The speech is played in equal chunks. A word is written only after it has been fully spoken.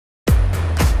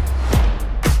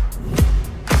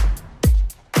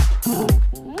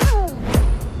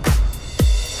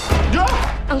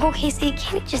Uncle Casey,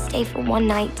 can't it just stay for one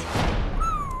night?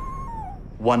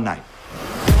 One night.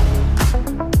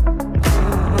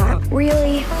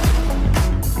 Really?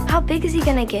 How big is he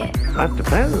gonna get? That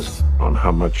depends on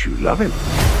how much you love him.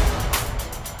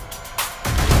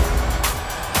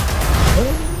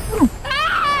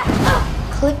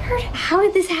 Clifford? How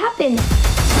did this happen?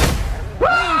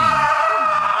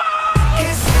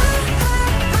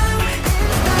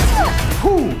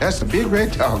 Ooh, that's a big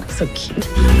red dog. So cute.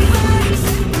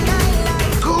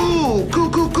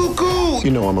 Cool.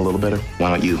 You know I'm a little bitter. Why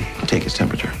don't you take his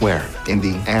temperature? Where? In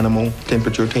the animal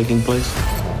temperature taking place?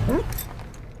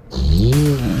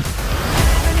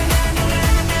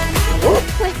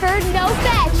 Clifford, no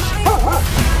fetch!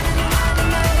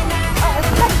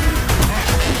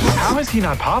 How has he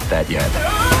not popped that yet?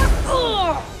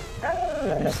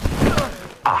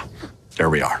 Ah, there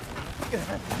we are.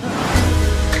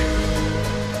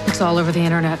 It's all over the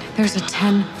internet. There's a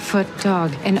 10-foot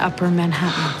dog in Upper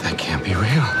Manhattan. That can't be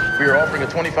real. We are offering a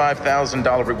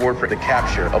 $25,000 reward for the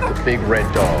capture of the big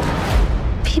red dog.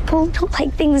 People don't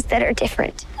like things that are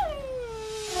different.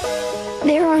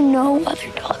 There are no other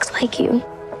dogs like you.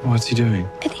 What's he doing?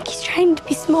 I think he's trying to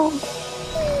be small.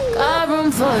 Got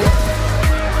room for you.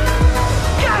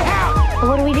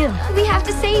 What do? We have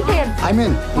to save him. I'm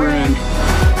in. We're in.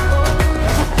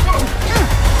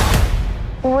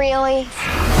 Really?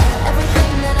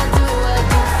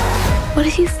 What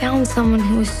if you found someone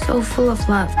who was so full of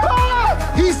love?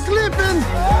 He's slipping.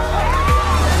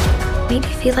 Made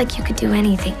you feel like you could do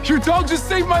anything. Your dog just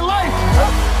saved my life!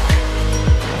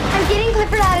 I'm getting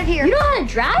Clifford out of here. You know how to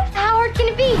drive? How hard can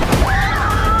it be?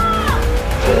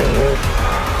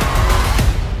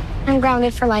 I'm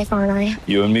grounded for life, aren't I?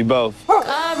 You and me both.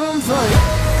 Got room for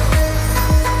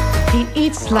you. He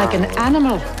eats like an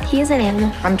animal. He is an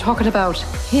animal. I'm talking about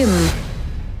him.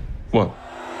 What?